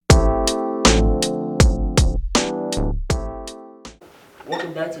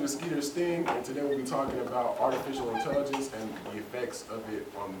Welcome back to the Skeeter Sting, and today we'll be talking about artificial intelligence and the effects of it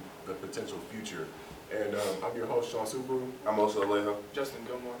on the potential future. And I'm your host, Seun Suberu. I'm also Alejo. Justin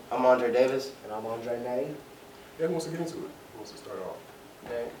Gilmore. I'm Andre Davis. And I'm Andre Nay. Yeah, who wants to get into it? Who wants to start off?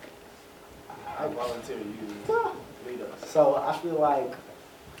 Nay. I volunteer you to lead us. So I feel like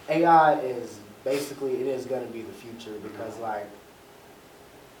AI is basically, it is going to be the future because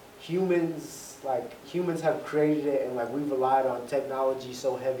humans have created it, and we've relied on technology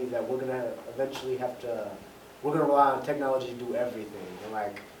so heavy that we're going to eventually we're going to rely on technology to do everything.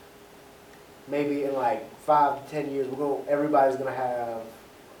 And maybe in 5 to 10 years, everybody's going to have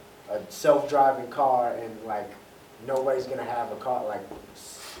a self-driving car, and nobody's going to have a car.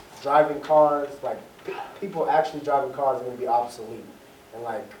 Driving cars, people actually driving cars are going to be obsolete and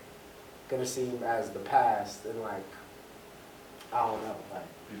going to seem as the past, and I don't know.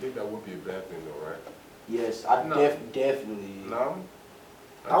 You think that would be a bad thing though, right? Yes, I definitely. No?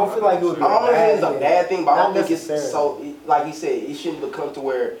 I don't feel like it would be I don't know if it's a bad thing, but I don't Not think it's so. Like he said, it shouldn't become to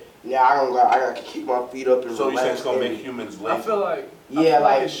where I got to keep my feet up and So you think relax. it's gonna make humans lazy? I feel like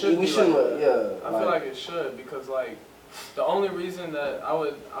Yeah, it should we be shouldn't. like that. Yeah, I feel like it should, because the only reason that I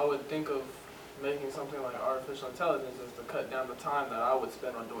would think of making something like artificial intelligence is to cut down the time that I would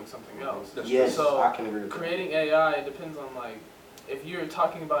spend on doing something else. Yes, so I can agree with that. creating AI, it depends on if you're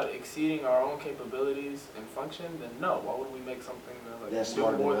talking about exceeding our own capabilities and function, then no. Why would we make something that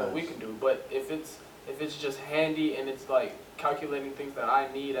do more than we can do? But if it's just handy and it's calculating things that I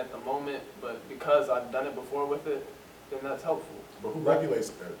need at the moment, but because I've done it before with it, then that's helpful. But who regulates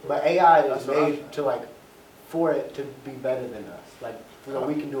that? But AI is made to for it to be better than us. So that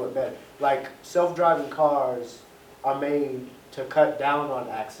we can do it better. Self-driving cars are made to cut down on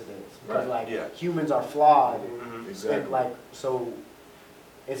accidents because humans are flawed. Exactly. And, so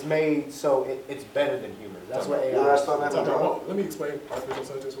it's made so it's better than humans. That's what AI is. Let me explain artificial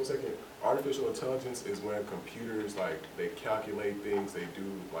intelligence for a second. Artificial intelligence is when computers they calculate things, they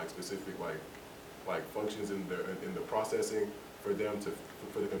do specific functions in the processing for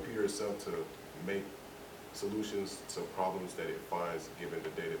the computer itself to make solutions to problems that it finds given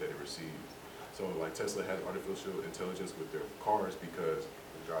the data that it receives. So Tesla has artificial intelligence with their cars because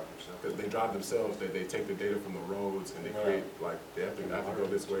they drive themselves. They take the data from the roads and they create they have to go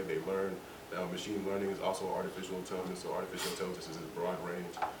this way. They learn. Machine learning is also artificial intelligence. So artificial intelligence is a broad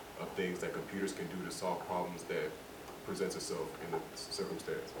range of things that computers can do to solve problems that presents itself in the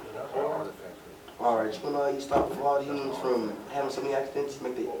circumstance. All right, you stop flawed humans from having so many accidents.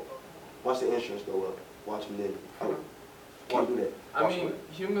 Watch the insurance go up. Watch them then. Can't do that. I mean,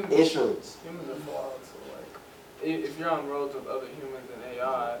 humans are flawed. So if you're on roads with other humans and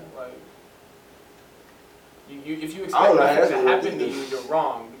AI, if you expect nothing to happen to you, you're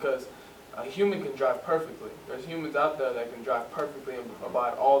wrong, because a human can drive perfectly. There's humans out there that can drive perfectly and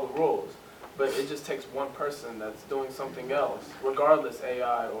abide all the rules. But it just takes one person that's doing something else, regardless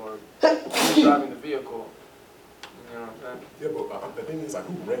AI or who's driving the vehicle. You know what I'm saying? Yeah, but the thing is,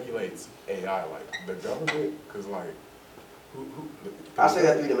 who regulates AI? The government? Because I say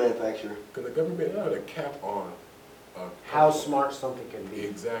that through the manufacturer. Because the government put a cap on how smart something can be.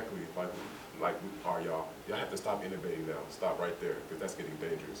 Exactly. Y'all have to stop innovating now. Stop right there, because that's getting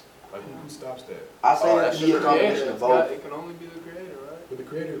dangerous. Who stops that? I say that to be a combination of both. It can only be the creator, right? But the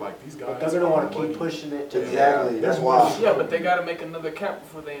creator, these guys, but they're gonna want to keep pushing it to exactly. That's why. Yeah, but they gotta make another cap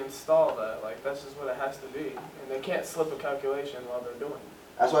before they install that. That's just what it has to be, and they can't slip a calculation while they're doing it.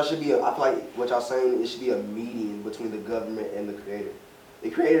 That's why it should be. I feel like what y'all saying, it should be a median between the government and the creator. The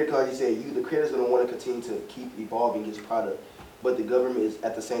creator, because you said the creator's gonna want to continue to keep evolving his product, but the government is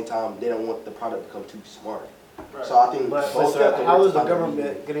at the same time they don't want the product to become too smart. Right. So I think. But still, how is the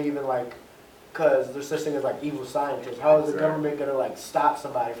government gonna even because there's such thing as evil scientists? How is the government gonna stop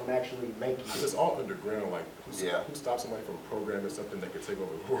somebody from actually making it? It's all underground. Who stops somebody from programming something that could take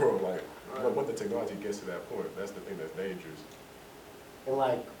over the world? When the technology gets to that point, that's the thing that's dangerous. And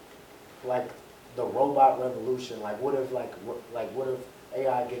the robot revolution. What if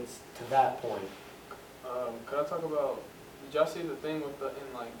AI gets to that point? Could I talk about? Did y'all see the thing with in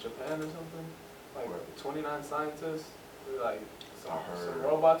Japan or something? 29 scientists, some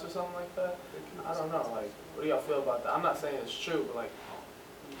robots or something like that. I don't know. What do y'all feel about that? I'm not saying it's true, but what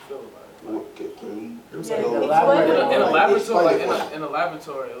do you feel about it? Can you in a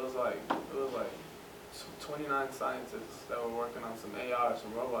laboratory, it was 29 scientists that were working on some AI or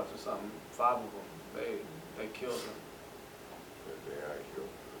some robots or something. 5 of them, they killed them.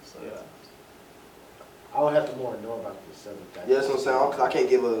 Yeah. I would have to more know about this subject. Yeah, that's what I'm saying. Cause I can't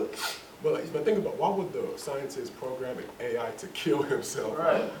give a. But think about, why would the scientist program an AI to kill himself?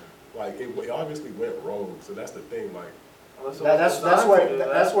 Right. It obviously went rogue. So that's the thing.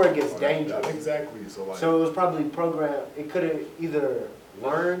 That's where it gets dangerous. Exactly. So it was probably programmed. It could have either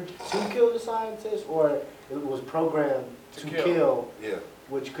learned to kill the scientist, or it was programmed to kill. Yeah.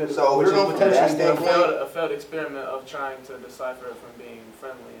 Which could so which is potentially a failed experiment of trying to decipher it from being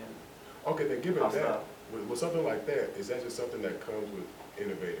friendly and okay. Then given that, with something like that, is that just something that comes with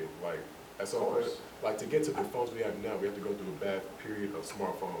innovating? Like at some point, like to get to the phones we have now, we have to go through a bad period of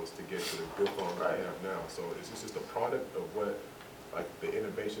smartphones to get to the good phones we have now. So is this just a product of what, like the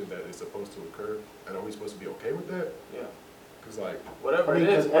innovation that is supposed to occur? And are we supposed to be okay with that? Yeah. Because like whatever it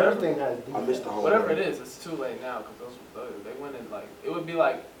is, everything has. I missed the whole. Whatever it is, it's too late now because they went in like it would be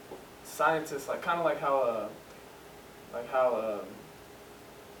like scientists like kind of like how I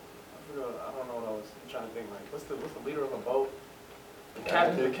forgot, I don't know what I was trying to think like what's the leader of a boat? The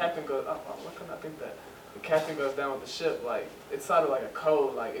captain goes. Why couldn't I think that? The captain goes down with the ship. Like it's sort of like a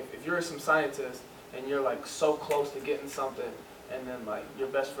code. Like if you're some scientist and you're like so close to getting something, and then like your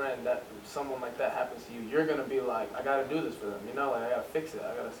best friend, that someone like that happens to you, you're gonna be like, I gotta do this for them. You know, like I gotta fix it.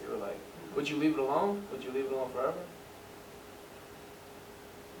 I gotta see. Like, would you leave it alone? Would you leave it alone forever?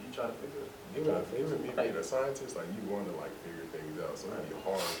 You try to fix it. Even me being a scientist, like you want to like figure things out, so it'd be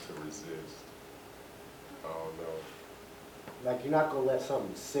hard to resist. I don't know. Like you're not gonna let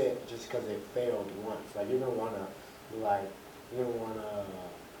something sit just because it failed once. Like you're gonna wanna,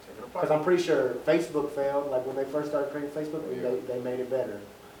 because I'm pretty sure Facebook failed. Like when they first started creating Facebook, they made it better.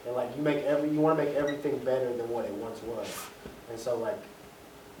 And like you want to make everything better than what it once was. And so like,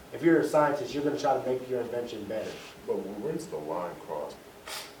 if you're a scientist, you're gonna try to make your invention better. But where's the line crossed?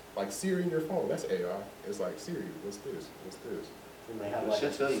 Like Siri in your phone, that's AI. It's like Siri, what's this? What's this? And they have like a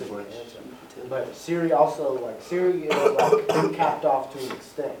tell you specific answer. But Siri also Siri is like been capped off to an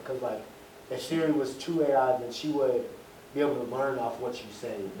extent, because like if Siri was true AI, then she would be able to learn off what you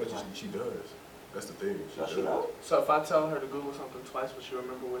say. But she does. That's the thing. She does. So if I tell her to Google something twice, will she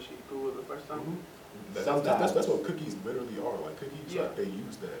remember what she Googled the first time? Mm-hmm. That's what cookies literally are. Like cookies, like they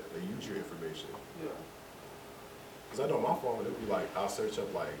use that. They use your information. Yeah. Because I know my phone, it'll be like, I'll search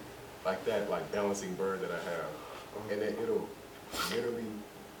up like that, like balancing bird that I have. And then it'll literally,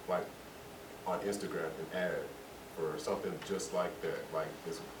 like on Instagram, an ad for something just like that. Like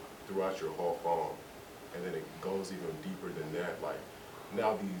this throughout your whole phone. And then it goes even deeper than that. Like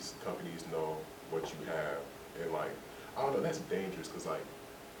now these companies know what you have. And like, I don't know, that's dangerous because like,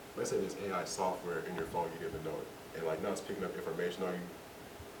 let's say there's AI software in your phone, you didn't know it. And like now it's picking up information on you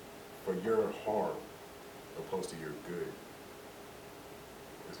for your harm opposed to your good.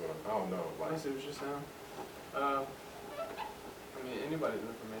 Is what I don't know. Like, I see what you're saying. I mean, anybody's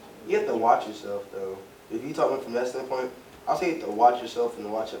information. You have to watch yourself though. If you talking from that standpoint, I'll say you have to watch yourself and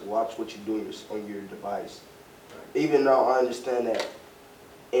watch what you do on your device. Right. Even though I understand that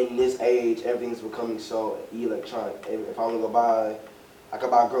in this age everything's becoming so electronic. If I want to go buy, I can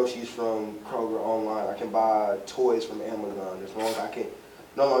buy groceries from Kroger online. I can buy toys from Amazon. There's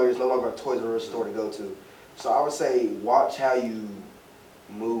no longer a Toys R Us store to go to. So I would say watch how you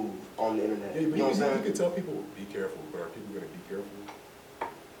move on the internet. Yeah, you know what I'm saying? You can tell people be careful, but are people going to be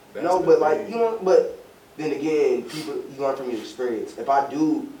careful? No, but like but then again, people you learn from your experience. If I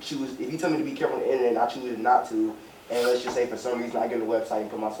do choose, if you tell me to be careful on the internet, and I choose not to, and let's just say for some reason I get on the website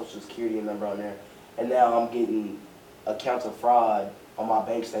and put my social security number on there, and now I'm getting accounts of fraud on my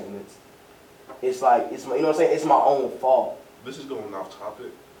bank statements. It's like you know what I'm saying? It's my own fault. This is going off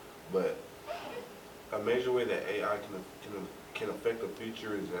topic, but a major way that AI can affect the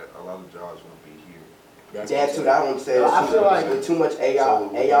future is that a lot of jobs won't be here. That's what I want to say. I feel like with too much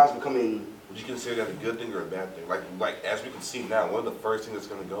AI is becoming. Would you consider that a good thing or a bad thing? Like as we can see now, one of the first things that's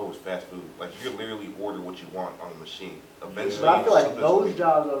going to go is fast food. Like you can literally order what you want on a machine. Eventually, but I feel like those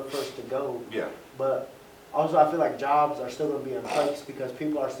jobs are the first to go. Yeah. But also, I feel like jobs are still going to be in place because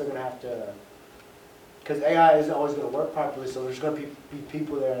people are still going to have to. Because AI isn't always going to work properly, so there's going to be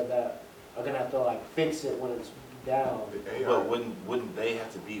people there that are going to have to like fix it when it's down. But wouldn't they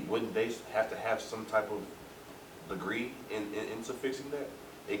have to have some type of degree into fixing that?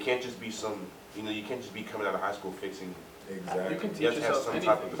 It can't just be you can't just be coming out of high school fixing. Exactly. You can teach you have to have yourself some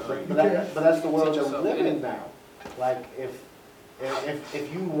type of degree. But that's the world that we live in now. Like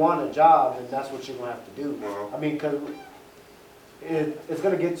if you want a job, then that's what you're gonna have to do. I mean, cause it's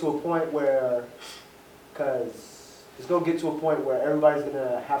gonna get to a point where, everybody's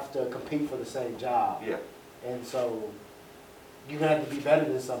gonna have to compete for the same job. Yeah. And so you're gonna have to be better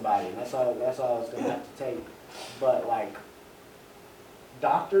than somebody. And that's all it's gonna have to take. But like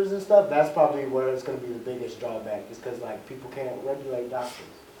doctors and stuff, that's probably where it's gonna be the biggest drawback, is because like people can't regulate doctors.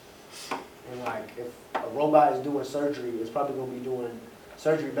 And like if a robot is doing surgery, it's probably gonna be doing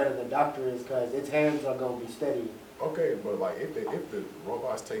surgery better than a doctor is because its hands are gonna be steady. Okay, but like if the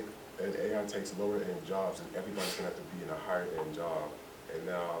robots take and AI takes lower end jobs, and everybody's gonna have to be in a higher end job, and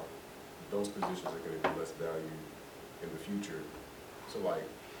now those positions are gonna be less value in the future. So like,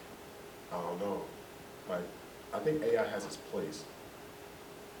 I don't know. Like, I think AI has its place.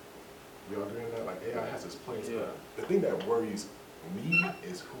 Y'all agree on that? Like AI has its place. Yeah. But the thing that worries me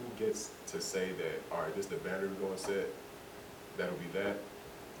is who gets to say that, all right, this is the boundary we're gonna set. That'll be that.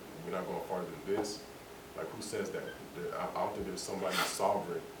 We're not going farther than this. Like, who says that? I don't think there's somebody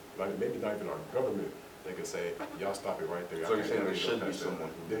sovereign, like maybe not even our government, they could say, y'all stop it right there. So you're saying there should be someone?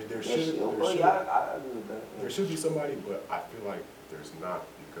 There I agree with that. there should be somebody, but I feel like there's not,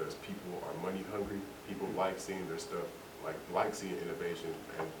 because people are money hungry. People like seeing their stuff, like seeing innovation,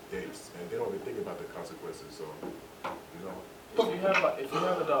 and they don't even think about the consequences. So, you know. If you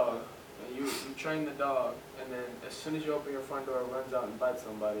have a dog and you train the dog, and then as soon as you open your front door, it runs out and bites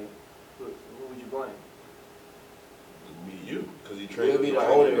somebody, who would you blame? Me, you, because you You'll trained be the the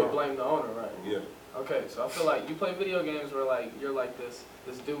owner. owner. You'll blame the owner, right? Yeah. Okay, so I feel like you play video games where like you're like this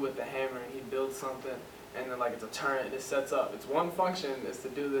dude with the hammer and he builds something, and then like it's a turret and it sets up. Its one function is to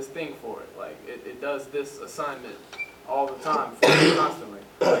do this thing for it. Like it does this assignment all the time for you constantly.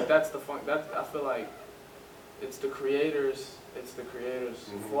 Like that's the fun. I feel like it's the creator's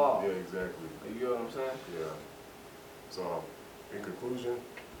flaw. Yeah, exactly. You know what I'm saying? Yeah. So, in conclusion,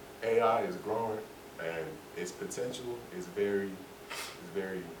 AI is growing, and its potential is very,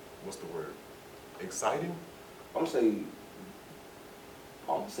 what's the word? Exciting? I'm gonna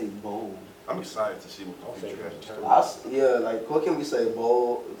say bold. I'm excited to see what the future has in store. Yeah, like what can we say?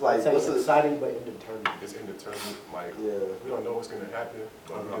 Bold. Like I'd what's say exciting but indeterminate. It's indeterminate. Like, Yeah. we don't know what's going to happen,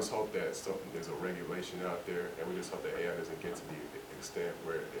 but we just hope that there's a regulation out there, and we just hope that AI doesn't get to the extent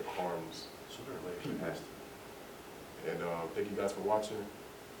where it harms Sooner or later, it has to. And thank you guys for watching.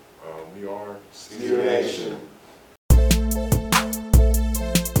 We are Student Nation.